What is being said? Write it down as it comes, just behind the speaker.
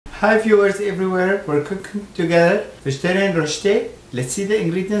Hi viewers everywhere, we're cooking together vegetarian rosti. Let's see the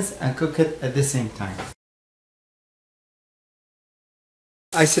ingredients and cook it at the same time.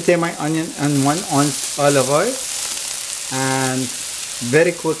 I saute my onion in 1 ounce olive oil and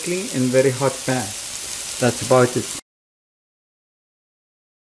very quickly in very hot pan. That's about it.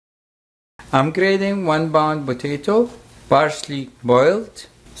 I'm grating 1 pound potato, partially boiled,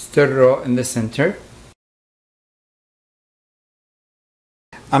 stir raw in the center.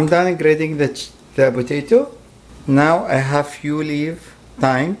 I'm done grating the potato. Now I have few leaf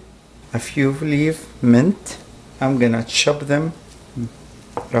thyme, a few leaf mint. I'm gonna chop them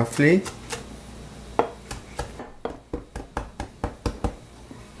roughly.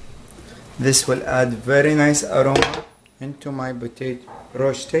 This will add very nice aroma into my potato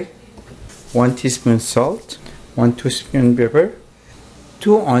rosti. 1 teaspoon salt, 1 teaspoon pepper,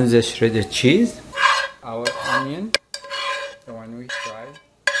 2 ounces shredded cheese, our onion, the one we fried,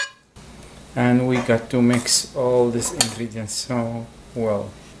 and we got to mix all these ingredients so well.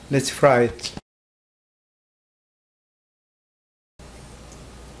 Let's fry it.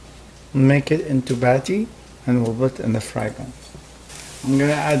 Make it into patty and we'll put it in the fry pan. I'm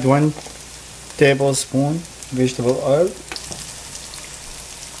gonna add 1 tablespoon vegetable oil.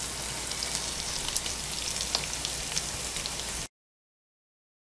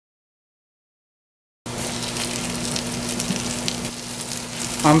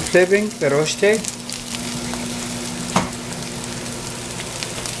 I'm flipping the rosti.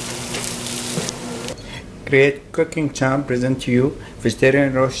 Great cooking channel present to you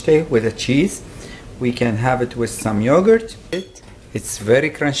vegetarian rosti with a cheese. We can have it with some yogurt. It's very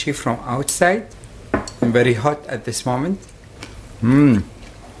crunchy from outside and very hot at this moment.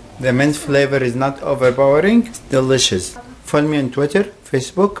 The mint flavor is not overpowering. It's delicious. Follow me on Twitter,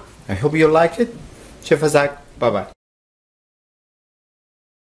 Facebook. I hope you like it. Chef Asak. Bye bye.